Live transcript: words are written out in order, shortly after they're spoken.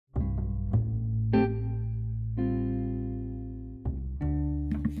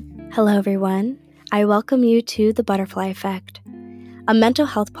Hello, everyone. I welcome you to The Butterfly Effect, a mental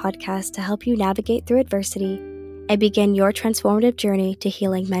health podcast to help you navigate through adversity and begin your transformative journey to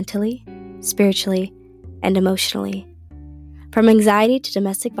healing mentally, spiritually, and emotionally. From anxiety to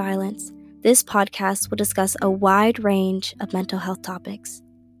domestic violence, this podcast will discuss a wide range of mental health topics,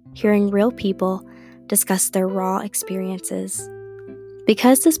 hearing real people discuss their raw experiences.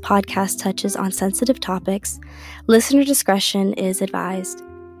 Because this podcast touches on sensitive topics, listener discretion is advised,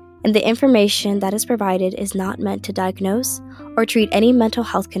 and the information that is provided is not meant to diagnose or treat any mental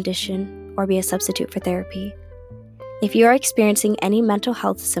health condition or be a substitute for therapy. If you are experiencing any mental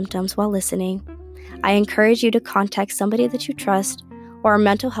health symptoms while listening, I encourage you to contact somebody that you trust or a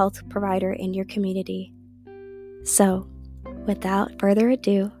mental health provider in your community. So, without further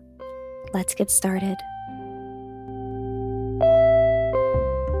ado, let's get started.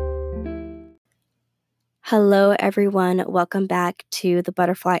 Hello, everyone. Welcome back to the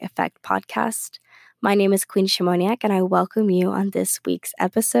Butterfly Effect podcast. My name is Queen Shimoniak, and I welcome you on this week's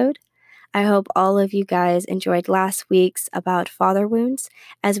episode. I hope all of you guys enjoyed last week's about father wounds,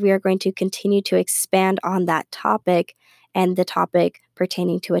 as we are going to continue to expand on that topic and the topic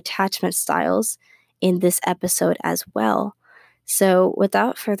pertaining to attachment styles in this episode as well. So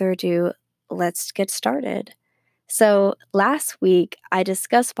without further ado, let's get started. So last week, I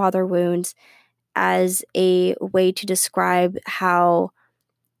discussed father wounds as a way to describe how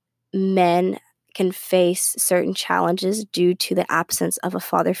men can face certain challenges due to the absence of a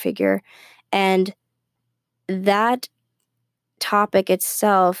father figure. And that topic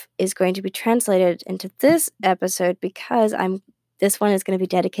itself is going to be translated into this episode because this one is going to be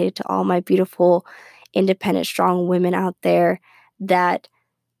dedicated to all my beautiful, independent, strong women out there that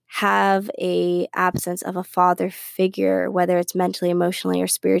have a absence of a father figure, whether it's mentally, emotionally, or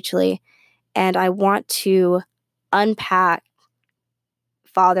spiritually. And I want to unpack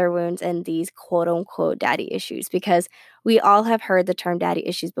father wounds and these quote-unquote daddy issues, because we all have heard the term daddy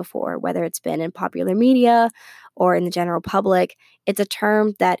issues before, whether it's been in popular media or in the general public. It's a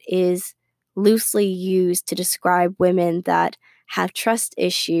term that is loosely used to describe women that have trust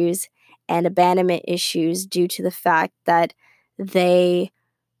issues and abandonment issues due to the fact that they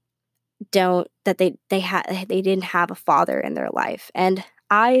didn't have a father in their life. And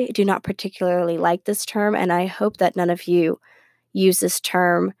I do not particularly like this term, and I hope that none of you use this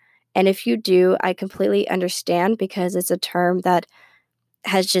term. And if you do, I completely understand, because it's a term that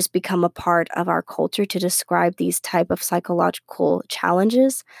has just become a part of our culture to describe these type of psychological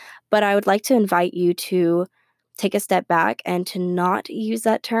challenges. But I would like to invite you to take a step back and to not use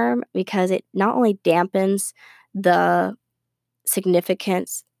that term, because it not only dampens the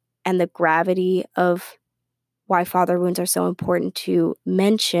significance and the gravity of why father wounds are so important to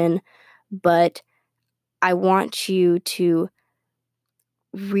mention, but I want you to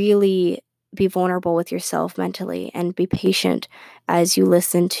really be vulnerable with yourself mentally and be patient as you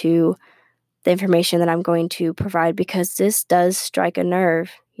listen to the information that I'm going to provide, because this does strike a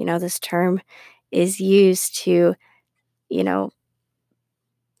nerve. This term is used to, use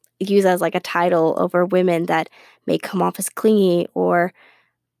as like a title over women that may come off as clingy or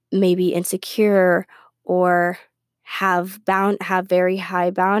maybe insecure or have very high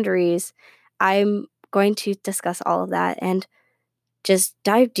boundaries. I'm going to discuss all of that and just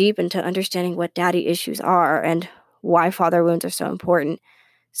dive deep into understanding what daddy issues are and why father wounds are so important.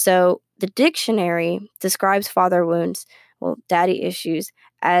 So the dictionary describes father wounds, daddy issues,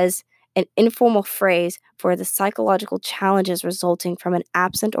 as an informal phrase for the psychological challenges resulting from an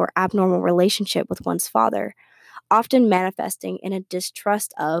absent or abnormal relationship with one's father, often manifesting in a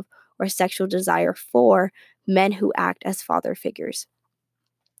distrust of or sexual desire for men who act as father figures.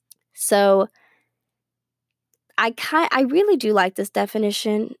 So I really do like this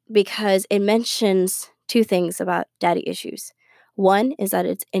definition, because it mentions two things about daddy issues. One is that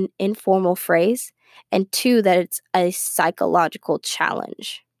it's an informal phrase, and two, that it's a psychological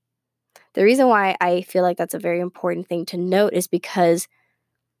challenge. The reason why I feel like that's a very important thing to note is because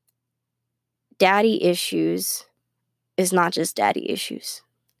daddy issues is not just daddy issues.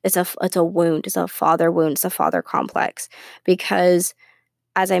 It's a wound. It's a father wound. It's a father complex. Because,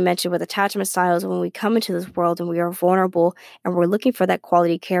 as I mentioned with attachment styles, when we come into this world and we are vulnerable and we're looking for that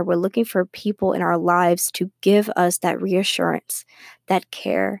quality care, we're looking for people in our lives to give us that reassurance, that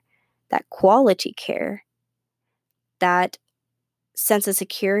care, that quality care, that sense of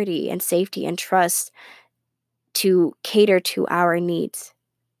security and safety and trust to cater to our needs.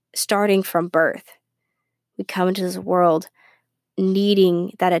 Starting from birth, we come into this world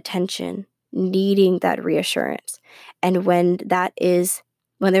needing that attention, needing that reassurance. And when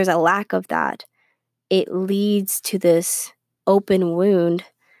there's a lack of that, it leads to this open wound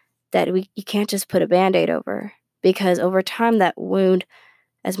that you can't just put a Band-Aid over, because over time that wound,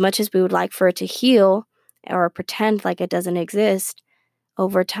 as much as we would like for it to heal or pretend like it doesn't exist,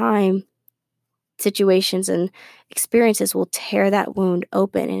 over time situations and experiences will tear that wound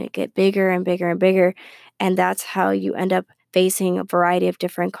open and it get bigger and bigger and bigger. And that's how you end up facing a variety of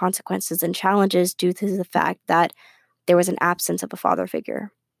different consequences and challenges due to the fact that there was an absence of a father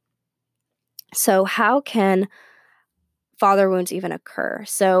figure. So how can father wounds even occur?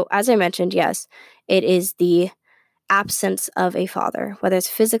 So as I mentioned, yes, it is the absence of a father, whether it's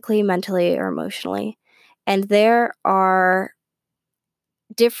physically, mentally, or emotionally. And there are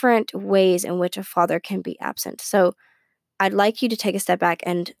different ways in which a father can be absent. So I'd like you to take a step back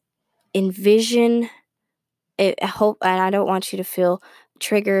and envision it. And I don't want you to feel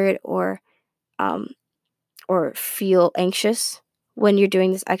triggered um, or feel anxious when you're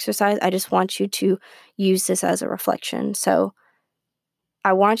doing this exercise. I just want you to use this as a reflection. So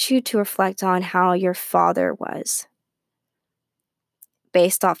I want you to reflect on how your father was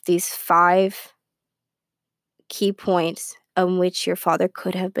based off these 5 key points on which your father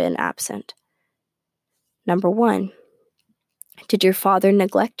could have been absent. Number 1, did your father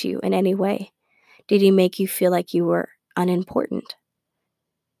neglect you in any way? Did he make you feel like you were unimportant?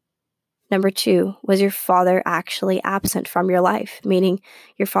 Number 2, was your father actually absent from your life, meaning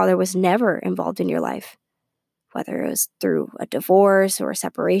your father was never involved in your life, whether it was through a divorce or a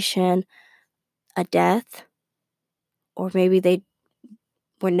separation, a death, or maybe they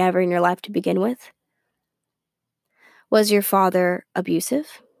were never in your life to begin with? Was your father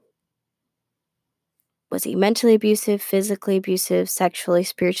abusive? Was he mentally abusive, physically abusive, sexually,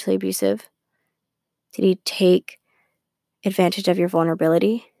 spiritually abusive? Did he take advantage of your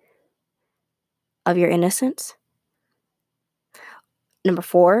vulnerability, of your innocence? Number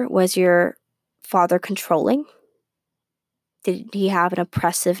 4, was your father controlling? Did he have an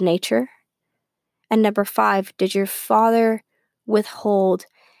oppressive nature? And number 5, did your father withhold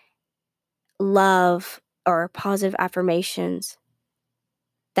love or positive affirmations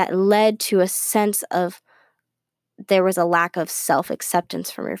that led to a sense of there was a lack of self-acceptance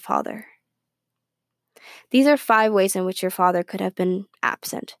from your father? These are 5 ways in which your father could have been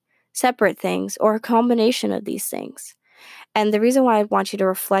absent, separate things, or a combination of these things. And the reason why I want you to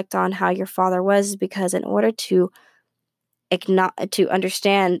reflect on how your father was is because in order to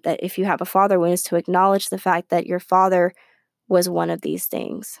understand that if you have a father wound is to acknowledge the fact that your father was one of these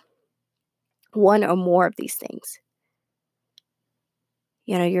things, one or more of these things.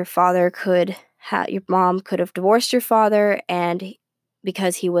 Your mom could have divorced your father, and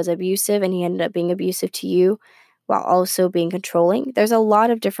because he was abusive and he ended up being abusive to you while also being controlling. There's a lot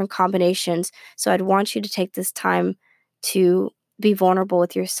of different combinations. So I'd want you to take this time to be vulnerable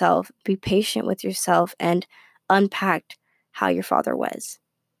with yourself, be patient with yourself, and unpack how your father was.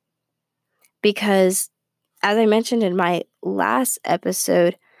 Because as I mentioned in my last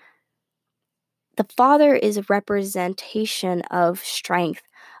episode, the father is a representation of strength,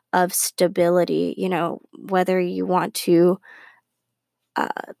 of stability, whether you want to,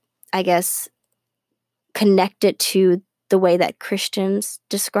 I guess, connect it to the way that Christians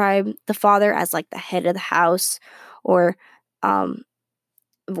describe the father as like the head of the house, or in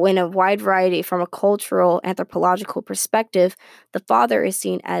a wide variety from a cultural, anthropological perspective, the father is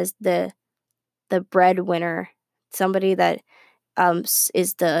seen as the breadwinner, somebody that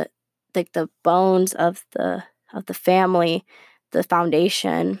is the bones of the family, the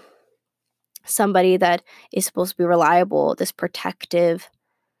foundation, somebody that is supposed to be reliable, this protective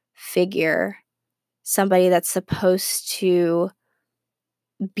figure, somebody that's supposed to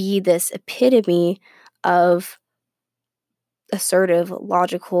be this epitome of assertive,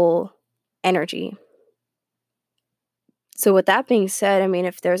 logical energy. So with that being said, I mean,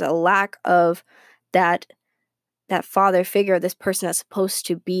 if there's a lack of that father figure, this person that's supposed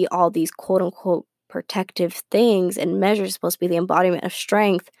to be all these quote unquote protective things and measures, supposed to be the embodiment of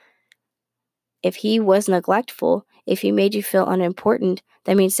strength, if he was neglectful, if he made you feel unimportant,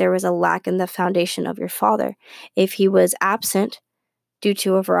 that means there was a lack in the foundation of your father. If he was absent due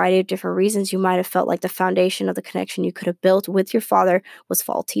to a variety of different reasons, you might have felt like the foundation of the connection you could have built with your father was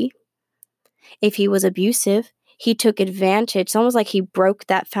faulty. If he was abusive, he took advantage. It's almost like he broke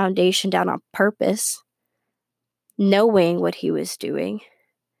that foundation down on purpose, knowing what he was doing,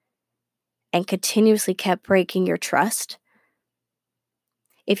 and continuously kept breaking your trust.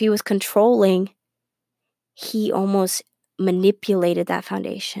 If he was controlling, he almost manipulated that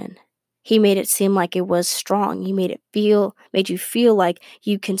foundation. He made it seem like it was strong. He made you feel like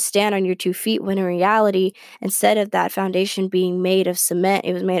you can stand on your 2 feet, when in reality, instead of that foundation being made of cement,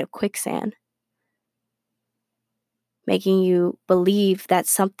 it was made of quicksand. making you believe that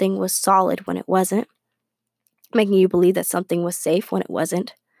something was solid when it wasn't, making you believe that something was safe when it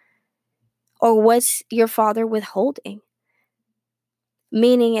wasn't? Or was your father withholding?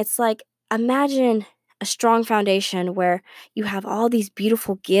 Meaning, it's like, imagine a strong foundation where you have all these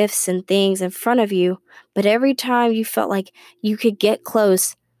beautiful gifts and things in front of you, but every time you felt like you could get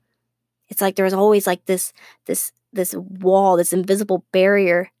close, it's like there was always like this wall, this invisible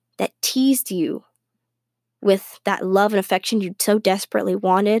barrier that teased you with that love and affection you so desperately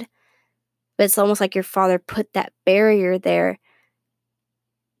wanted. But it's almost like your father put that barrier there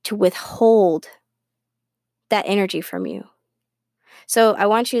to withhold that energy from you. So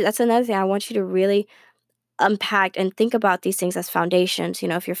that's another thing I want you to really unpack and think about these things as foundations.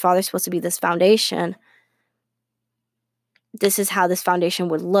 If your father's supposed to be this foundation, this is how this foundation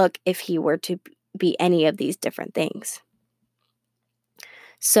would look if he were to be any of these different things.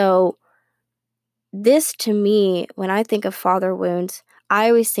 So this, to me, when I think of father wounds, I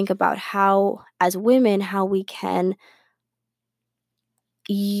always think about how, as women, how we can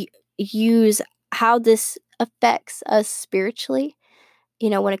use how this affects us spiritually,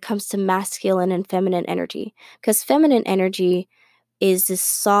 when it comes to masculine and feminine energy. Because feminine energy is this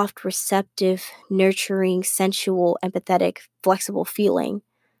soft, receptive, nurturing, sensual, empathetic, flexible feeling.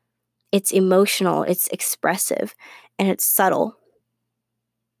 It's emotional, it's expressive, and it's subtle.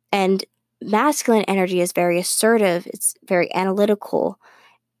 And masculine energy is very assertive, it's very analytical,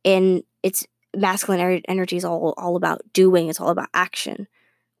 and it's masculine energy is all about doing, it's all about action.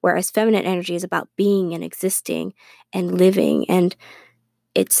 Whereas feminine energy is about being and existing and living, and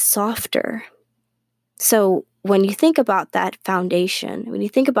it's softer. So when you think about that foundation, when you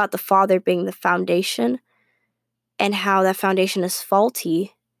think about the father being the foundation and how that foundation is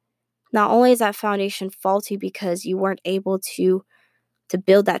faulty, not only is that foundation faulty because you weren't able to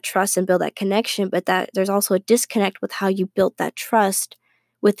build that trust and build that connection, but that there's also a disconnect with how you built that trust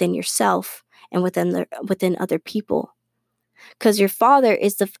within yourself and within other people. Because your father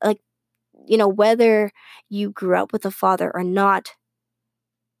is whether you grew up with a father or not,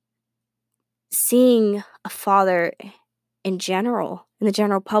 seeing a father in the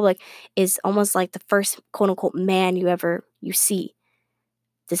general public, is almost like the first quote unquote man you see.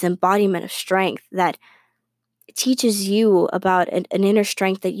 This embodiment of strength that teaches you about an inner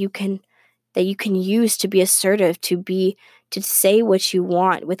strength that you can use to be assertive, to say what you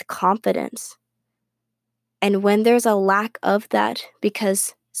want with confidence. And when there's a lack of that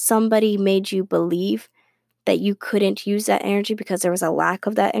because somebody made you believe that you couldn't use that energy because there was a lack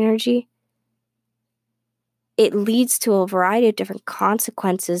of that energy, it leads to a variety of different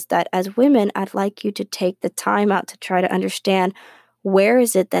consequences that, as women, I'd like you to take the time out to try to understand, where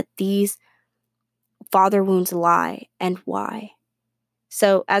is it that these father wounds lie and why.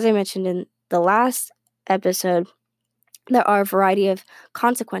 So, as I mentioned in the last episode, there are a variety of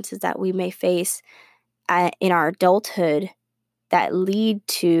consequences that we may face in our adulthood that lead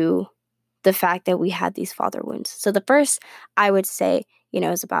to the fact that we had these father wounds. So the first, I would say,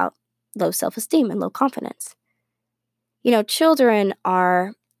 is about low self-esteem and low confidence. Children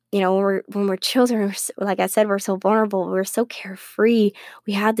are, when we're children, like I said, we're so vulnerable, we're so carefree.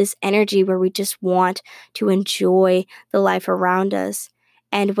 We have this energy where we just want to enjoy the life around us.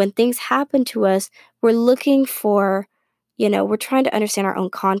 And when things happen to us, we're looking for, we're trying to understand our own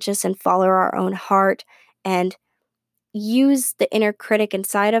conscience and follow our own heart and use the inner critic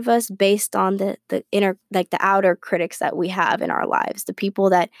inside of us based on the inner, like the outer critics that we have in our lives, the people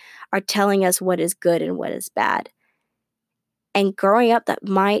that are telling us what is good and what is bad. And growing up, that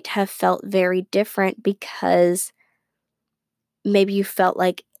might have felt very different because maybe you felt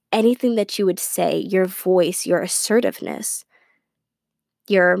like anything that you would say, your voice, your assertiveness,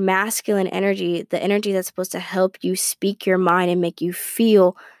 your masculine energy, the energy that's supposed to help you speak your mind and make you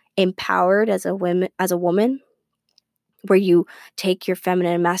feel empowered as a woman, where you take your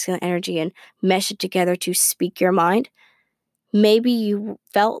feminine and masculine energy and mesh it together to speak your mind. Maybe you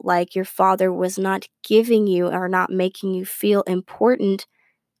felt like your father was not giving you or not making you feel important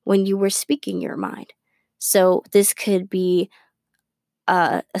when you were speaking your mind. So this could be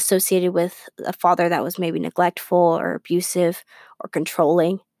associated with a father that was maybe neglectful or abusive or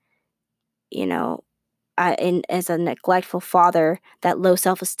controlling. And as a neglectful father, that low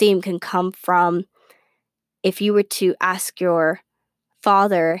self-esteem can come from, if you were to ask your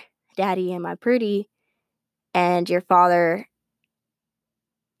father, "Daddy, am I pretty?" and your father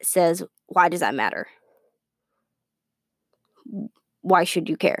says, "Why does that matter? Why should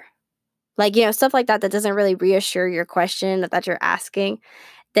you care?" Stuff like that doesn't really reassure your question that you're asking,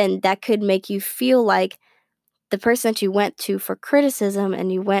 then that could make you feel like the person that you went to for criticism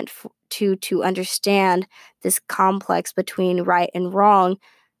and you went to understand this complex between right and wrong,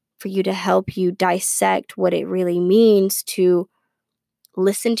 for you to help you dissect what it really means to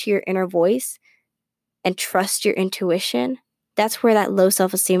listen to your inner voice and trust your intuition. That's where that low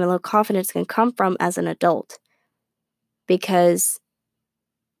self-esteem and low confidence can come from as an adult, because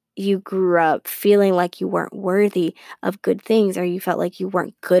you grew up feeling like you weren't worthy of good things, or you felt like you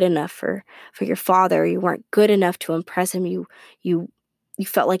weren't good enough for your father, or you weren't good enough to impress him. You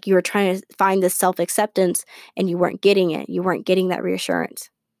felt like you were trying to find this self-acceptance and you weren't getting it. You weren't getting that reassurance.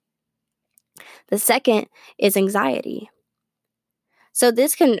 The second is anxiety. So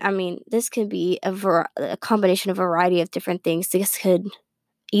this can be a combination of a variety of different things. This could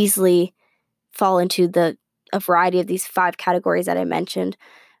easily fall into a variety of these 5 categories that I mentioned.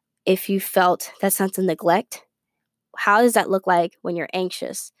 If you felt that sense of neglect, how does that look like when you're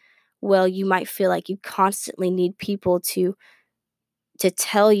anxious? Well, you might feel like you constantly need people to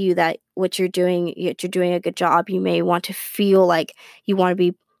tell you that you're doing a good job. You may want to feel like you want to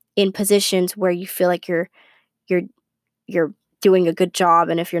be in positions where you feel like you're doing a good job,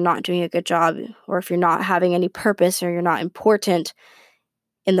 and if you're not doing a good job, or if you're not having any purpose, or you're not important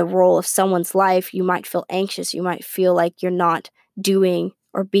in the role of someone's life, you might feel anxious. You might feel like you're not doing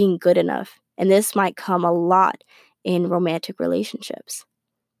or being good enough. And this might come a lot in romantic relationships.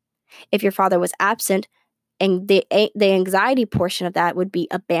 If your father was absent, and the anxiety portion of that would be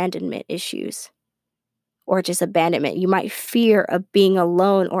abandonment issues, or just abandonment. You might fear of being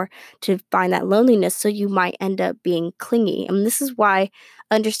alone or to find that loneliness, so you might end up being clingy. And this is why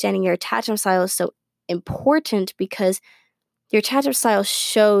understanding your attachment style is so important, because your attachment style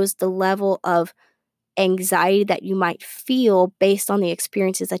shows the level of anxiety that you might feel based on the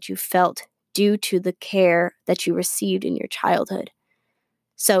experiences that you felt due to the care that you received in your childhood.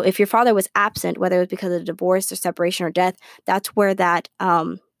 So if your father was absent, whether it was because of divorce or separation or death, that's where that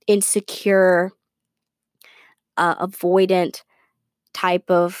insecure, avoidant type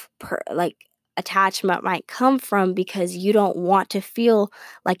of attachment might come from, because you don't want to feel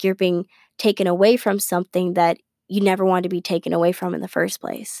like you're being taken away from something that you never wanted to be taken away from in the first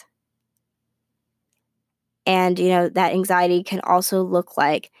place. And, that anxiety can also look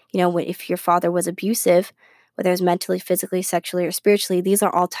like, if your father was abusive, whether it was mentally, physically, sexually, or spiritually, these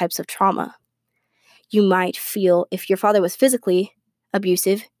are all types of trauma. You might feel, if your father was physically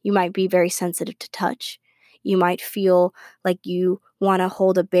abusive, you might be very sensitive to touch. You might feel like you want to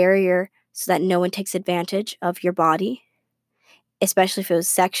hold a barrier so that no one takes advantage of your body, especially if it was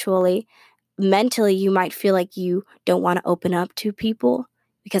sexually. Mentally, you might feel like you don't want to open up to people,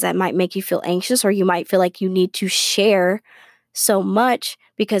 because that might make you feel anxious, or you might feel like you need to share so much,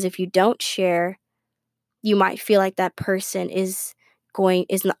 because if you don't share, you might feel like that person is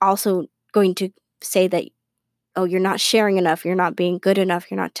also going to say that, oh, you're not sharing enough, you're not being good enough,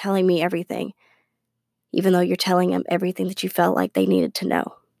 you're not telling me everything, even though you're telling them everything that you felt like they needed to know.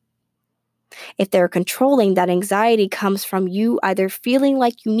 If they're controlling, that anxiety comes from you either feeling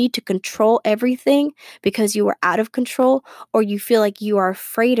like you need to control everything because you are out of control, or you feel like you are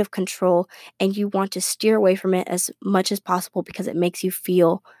afraid of control and you want to steer away from it as much as possible because it makes you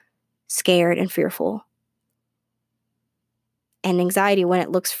feel scared and fearful. And anxiety, what it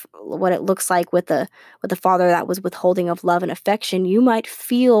looks like with a father that was withholding of love and affection, you might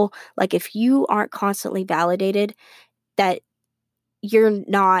feel like if you aren't constantly validated, that you're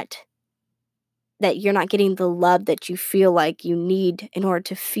not getting the love that you feel like you need in order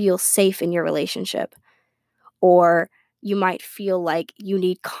to feel safe in your relationship. Or you might feel like you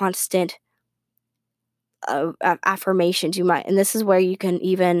need constant affirmations. And this is where you can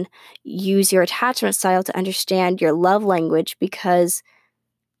even use your attachment style to understand your love language, because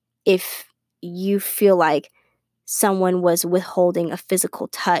if you feel like someone was withholding a physical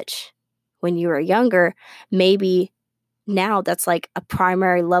touch when you were younger, maybe now that's like a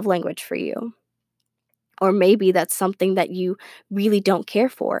primary love language for you. Or maybe that's something that you really don't care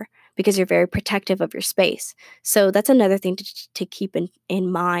for because you're very protective of your space. So that's another thing to keep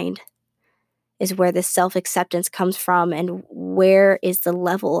in mind, is where this self-acceptance comes from, and where is the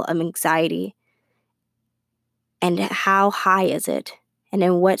level of anxiety, and how high is it, and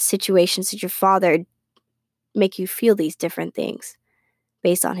in what situations did your father make you feel these different things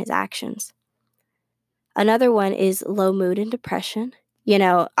based on his actions. Another one is low mood and depression.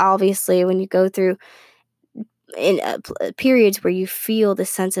 Obviously, when you go through in periods where you feel the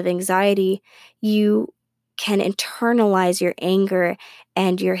sense of anxiety, you can internalize your anger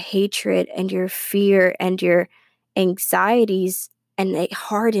and your hatred and your fear and your anxieties, and it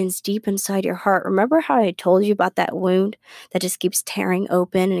hardens deep inside your heart. Remember how I told you about that wound that just keeps tearing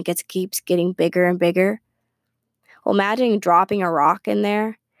open and keeps getting bigger and bigger? Well, imagine dropping a rock in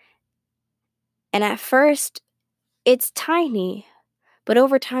there And at first, it's tiny, but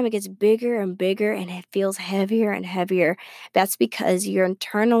over time it gets bigger and bigger and it feels heavier and heavier. That's because you're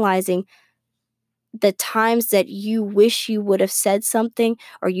internalizing the times that you wish you would have said something,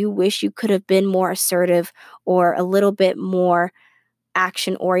 or you wish you could have been more assertive or a little bit more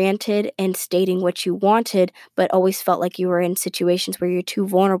action oriented and stating what you wanted, but always felt like you were in situations where you're too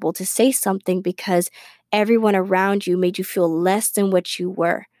vulnerable to say something because everyone around you made you feel less than what you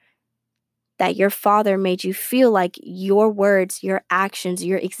were. That your father made you feel like your words, your actions,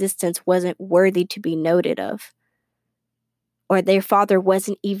 your existence wasn't worthy to be noted of. Or their father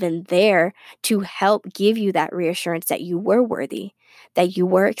wasn't even there to help give you that reassurance that you were worthy, that you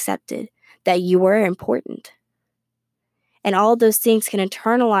were accepted, that you were important. And all those things can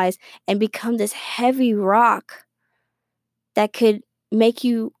internalize and become this heavy rock that could make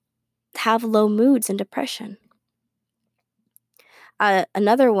you have low moods and depression.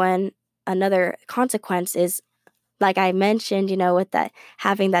 Another consequence is, like I mentioned, with that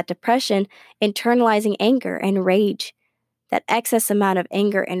having that depression, internalizing anger and rage. That excess amount of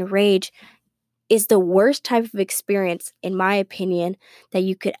anger and rage is the worst type of experience, in my opinion, that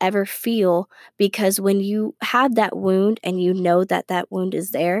you could ever feel, because when you have that wound and you know that that wound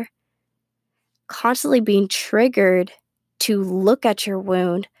is there, constantly being triggered to look at your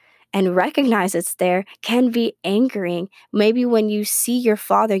wound and recognize it's there can be angering. Maybe when you see your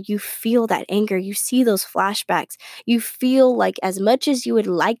father, you feel that anger, you see those flashbacks, you feel like as much as you would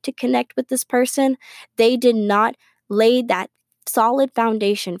like to connect with this person, they did not lay that solid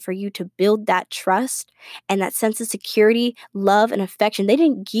foundation for you to build that trust and that sense of security, love, and affection. They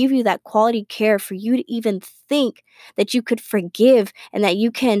didn't give you that quality care for you to even think that you could forgive and that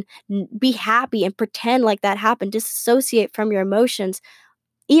you can be happy and pretend like that happened, disassociate from your emotions.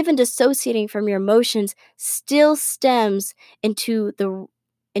 Even dissociating from your emotions still stems into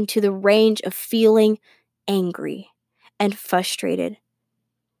the range of feeling angry and frustrated.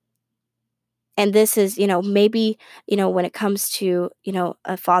 And this is, maybe, when it comes to,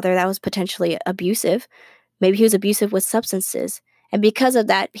 a father that was potentially abusive, maybe he was abusive with substances. And because of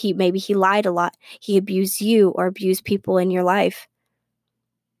that, maybe he lied a lot. He abused you or abused people in your life.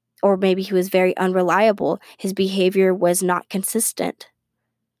 Or maybe he was very unreliable. His behavior was not consistent.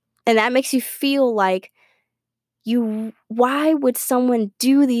 And that makes you feel like why would someone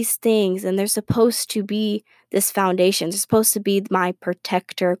do these things? And they're supposed to be this foundation. They're supposed to be my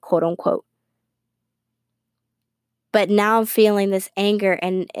protector, quote unquote. But now I'm feeling this anger,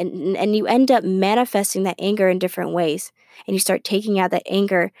 and you end up manifesting that anger in different ways. And you start taking out that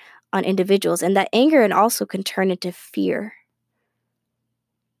anger on individuals. And that anger and also can turn into fear.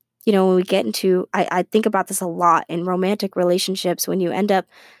 When we get into, I think about this a lot in romantic relationships, when you end up,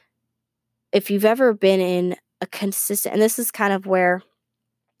 if you've ever been in a consistent, and this is kind of where,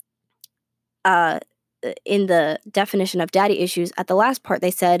 in the definition of daddy issues, at the last part,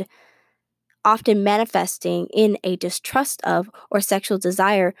 they said, often manifesting in a distrust of or sexual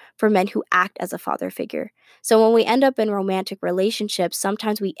desire for men who act as a father figure. So when we end up in romantic relationships,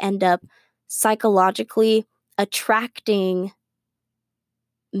 sometimes we end up psychologically attracting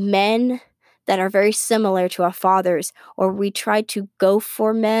men that are very similar to our fathers, or we try to go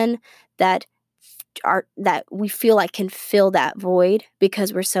for men that we feel like can fill that void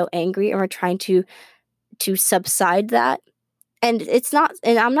because we're so angry, and we're trying to subside that. And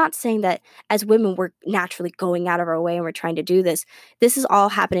I'm not saying that as women we're naturally going out of our way and we're trying to do this. This is all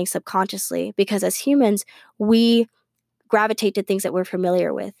happening subconsciously, because as humans, we gravitate to things that we're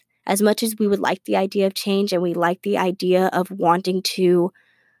familiar with. As much as we would like the idea of change and we like the idea of wanting to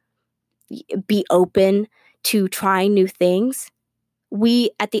be open to trying new things, we,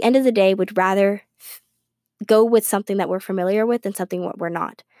 at the end of the day, would rather go with something that we're familiar with than something what we're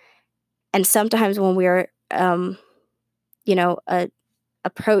not. And sometimes when we're,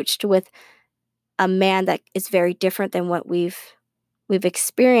 approached with a man that is very different than what we've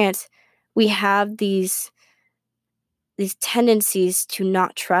experienced, we have these tendencies to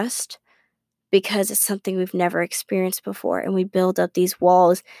not trust because it's something we've never experienced before, and we build up these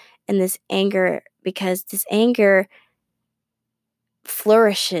walls and this anger, because this anger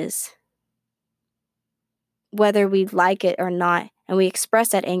flourishes whether we like it or not, and we express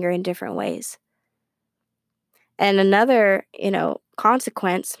that anger in different ways. And another,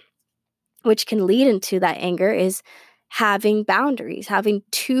 consequence which can lead into that anger is having boundaries, having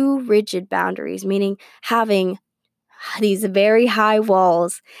too rigid boundaries, meaning having these very high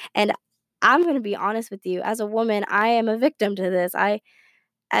walls. And I'm going to be honest with you, as a woman, I am a victim to this.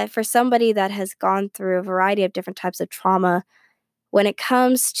 For somebody that has gone through a variety of different types of trauma, when it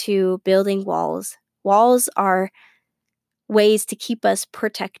comes to building walls, walls are ways to keep us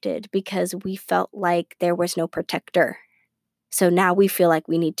protected because we felt like there was no protector. So now we feel like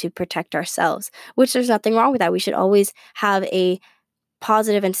we need to protect ourselves, which there's nothing wrong with that. We should always have a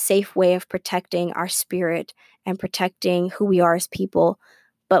positive and safe way of protecting our spirit and protecting who we are as people.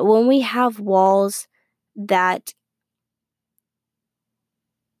 But when we have walls that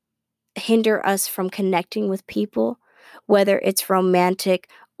hinder us from connecting with people, whether it's romantic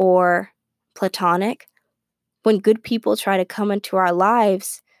or platonic, when good people try to come into our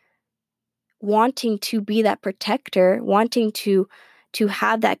lives wanting to be that protector, wanting to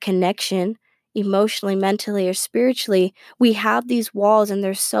have that connection emotionally, mentally, or spiritually, we have these walls and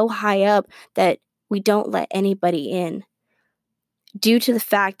they're so high up that we don't let anybody in due to the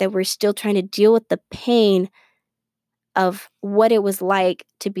fact that we're still trying to deal with the pain of what it was like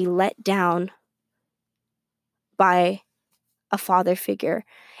to be let down by a father figure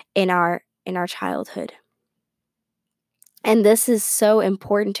in our childhood. And this is so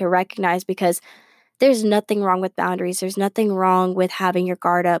important to recognize because there's nothing wrong with boundaries. There's nothing wrong with having your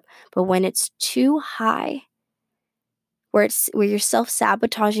guard up. But when it's too high, where you're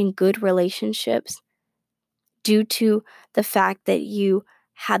self-sabotaging good relationships due to the fact that you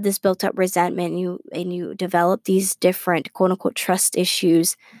had this built-up resentment and you develop these different quote-unquote trust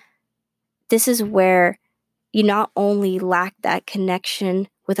issues, this is where you not only lack that connection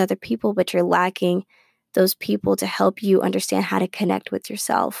with other people, but you're lacking those people to help you understand how to connect with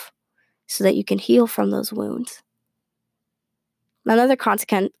yourself so that you can heal from those wounds. Another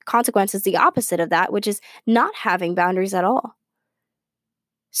consequence is the opposite of that, which is not having boundaries at all.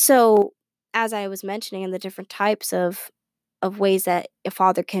 So, as I was mentioning in the different types of ways that a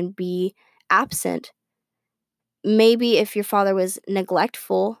father can be absent, maybe if your father was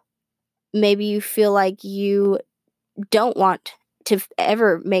neglectful, maybe you feel like you don't want to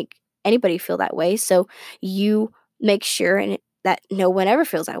ever make anybody feel that way. So you make sure that no one ever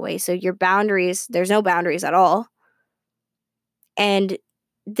feels that way. So your boundaries, there's no boundaries at all. And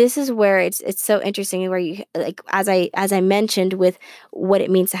this is where it's so interesting, where you, like, as I mentioned, with what it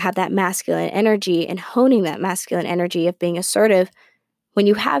means to have that masculine energy and honing that masculine energy of being assertive. When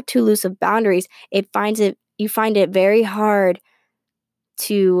you have too loose of boundaries, you find it very hard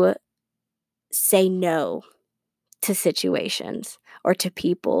to say no to situations or to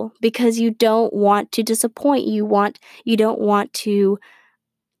people because you don't want to disappoint. You don't want to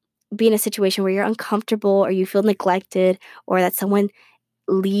be in a situation where you're uncomfortable or you feel neglected or that someone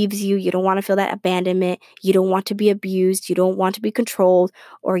leaves you. You don't want to feel that abandonment. You don't want to be abused. You don't want to be controlled,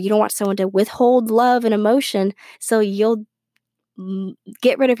 or you don't want someone to withhold love and emotion. So you'll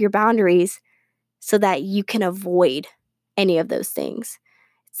get rid of your boundaries so that you can avoid any of those things.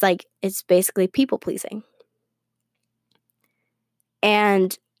 It's basically people pleasing.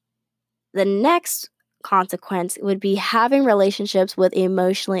 And the next consequence would be having relationships with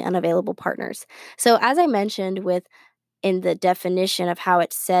emotionally unavailable partners. So as I mentioned in the definition of how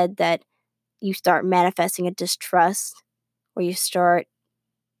it's said that you start manifesting a distrust, or they start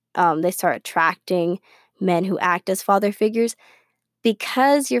attracting men who act as father figures.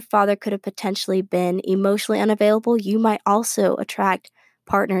 Because your father could have potentially been emotionally unavailable, you might also attract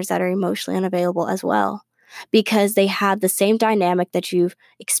partners that are emotionally unavailable as well, because they have the same dynamic that you've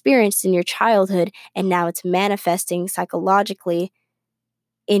experienced in your childhood, and now it's manifesting psychologically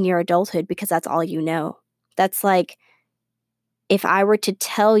in your adulthood because that's all you know. That's like if I were to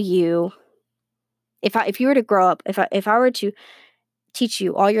tell you, if you were to grow up, if I were to teach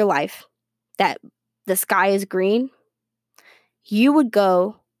you all your life that the sky is green, you would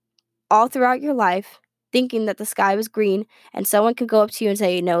go all throughout your life thinking that the sky was green, and someone could go up to you and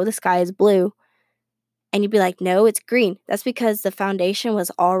say, no, the sky is blue. And you'd be like, no, it's green. That's because the foundation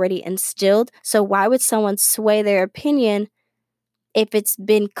was already instilled. So why would someone sway their opinion if it's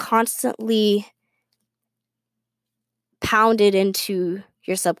been constantly pounded into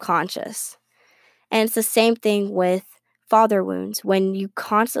your subconscious? And it's the same thing with father wounds. When you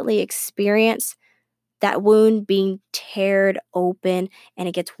constantly experience that wound being teared open and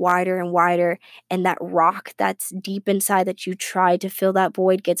it gets wider and wider, and that rock that's deep inside that you tried to fill that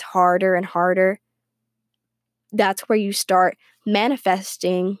void gets harder and harder, that's where you start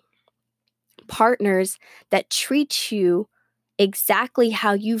manifesting partners that treat you exactly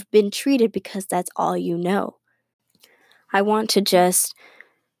how you've been treated because that's all you know. I want to just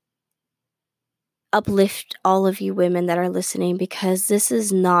uplift all of you women that are listening, because this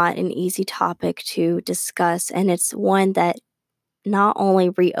is not an easy topic to discuss, and it's one that not only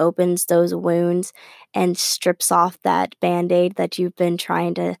reopens those wounds and strips off that Band-Aid that you've been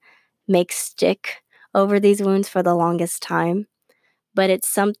trying to make stick over these wounds for the longest time, but it's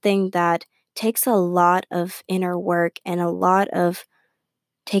something that takes a lot of inner work and a lot of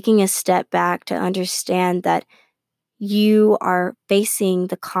taking a step back to understand that you are facing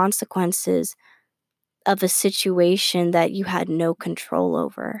the consequences of a situation that you had no control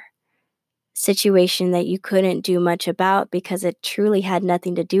over. Situation that you couldn't do much about because it truly had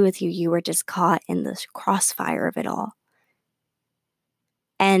nothing to do with you. You were just caught in the crossfire of it all.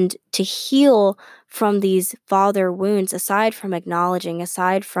 And to heal from these father wounds, aside from acknowledging,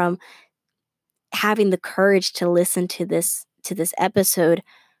 aside from having the courage to listen to this episode,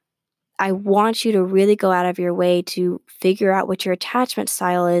 I want you to really go out of your way to figure out what your attachment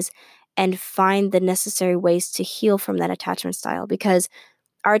style is and find the necessary ways to heal from that attachment style, because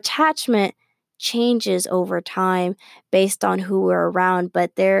our attachment changes over time based on who we're around,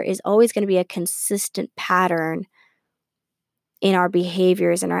 but there is always going to be a consistent pattern in our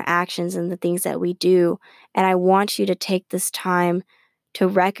behaviors and our actions and the things that we do. And I want you to take this time to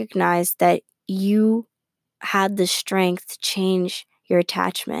recognize that you had the strength to change your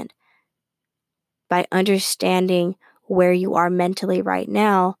attachment by understanding where you are mentally right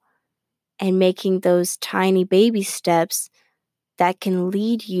now and making those tiny baby steps that can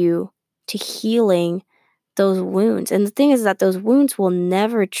lead you to healing those wounds. And the thing is that those wounds will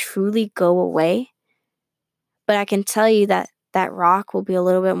never truly go away. But I can tell you that that rock will be a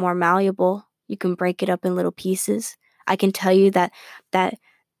little bit more malleable. You can break it up in little pieces. I can tell you that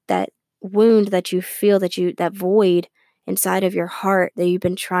wound that you feel, that void inside of your heart that you've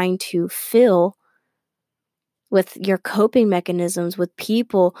been trying to fill with your coping mechanisms, with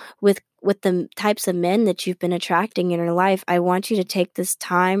people, with the types of men that you've been attracting in your life. I want you to take this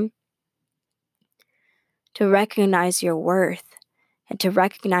time to recognize your worth and to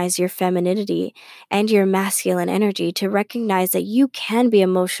recognize your femininity and your masculine energy, to recognize that you can be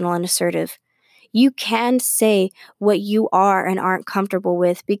emotional and assertive. You can say what you are and aren't comfortable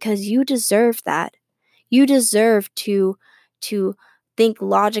with because you deserve that. You deserve to think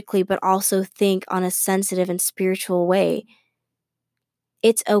logically, but also think on a sensitive and spiritual way.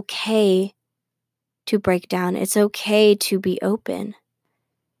 It's okay to break down. It's okay to be open,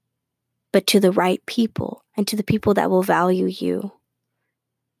 but to the right people and to the people that will value you.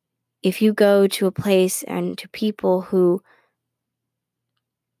 If you go to a place and to people who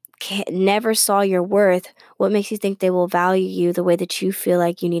never saw your worth, what makes you think they will value you the way that you feel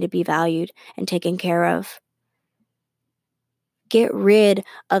like you need to be valued and taken care of? Get rid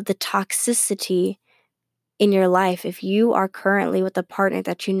of the toxicity in your life. If you are currently with a partner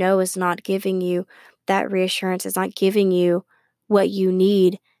that you know is not giving you that reassurance, is not giving you what you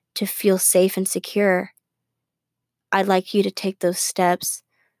need to feel safe and secure, I'd like you to take those steps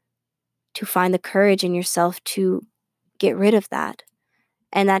to find the courage in yourself to get rid of that.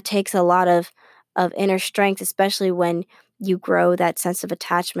 And that takes a lot of inner strength, especially when you grow that sense of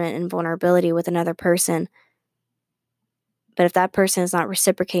attachment and vulnerability with another person. But if that person is not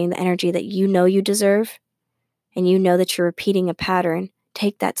reciprocating the energy that you know you deserve, and you know that you're repeating a pattern,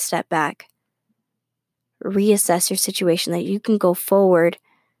 take that step back. Reassess your situation that you can go forward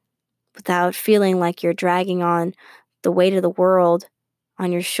without feeling like you're dragging on the weight of the world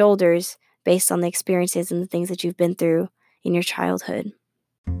on your shoulders based on the experiences and the things that you've been through in your childhood.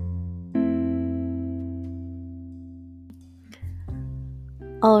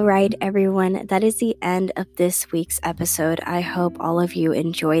 All right, everyone, that is the end of this week's episode. I hope all of you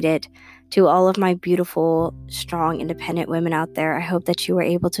enjoyed it. To all of my beautiful, strong, independent women out there, I hope that you were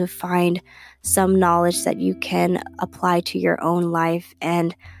able to find some knowledge that you can apply to your own life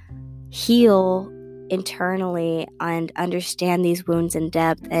and heal internally and understand these wounds in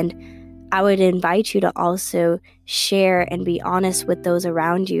depth. And I would invite you to also share and be honest with those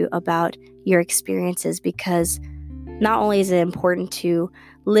around you about your experiences, because not only is it important to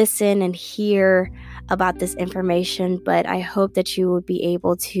listen and hear about this information, but I hope that you will be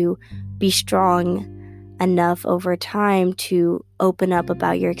able to be strong enough over time to open up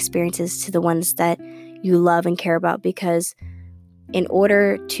about your experiences to the ones that you love and care about, because in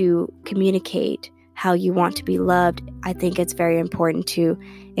order to communicate how you want to be loved, I think it's very important to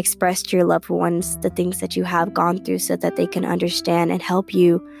express to your loved ones the things that you have gone through so that they can understand and help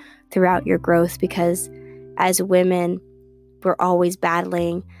you throughout your growth, because as women, we're always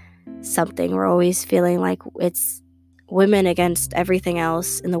battling something. We're always feeling like it's women against everything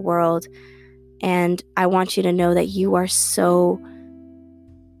else in the world. And I want you to know that you are so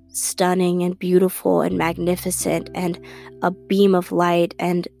stunning and beautiful and magnificent and a beam of light.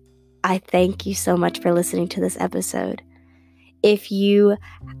 And I thank you so much for listening to this episode. If you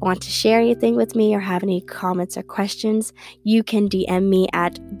want to share anything with me or have any comments or questions, you can DM me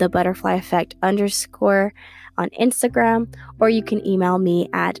at @thebutterflyeffect_ on Instagram, or you can email me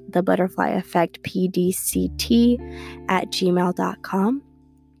at thebutterflyeffectpdct@gmail.com.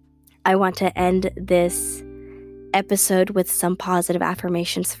 I want to end this episode with some positive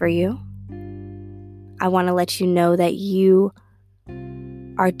affirmations for you. I want to let you know that you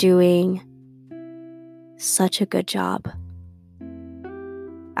are doing such a good job.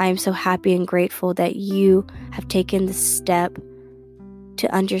 I am so happy and grateful that you have taken the step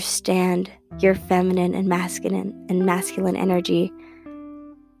to understand your feminine and masculine energy.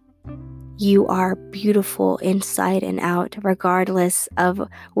 You are beautiful inside and out, regardless of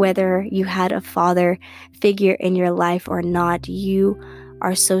whether you had a father figure in your life or not. You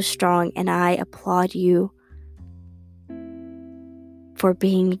are so strong, and I applaud you for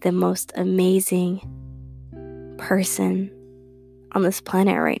being the most amazing person on this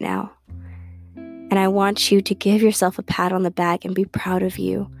planet right now. And I want you to give yourself a pat on the back and be proud of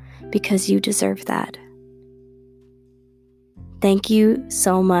you, because you deserve that. Thank you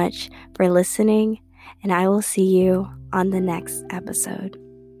so much for listening, and I will see you on the next episode.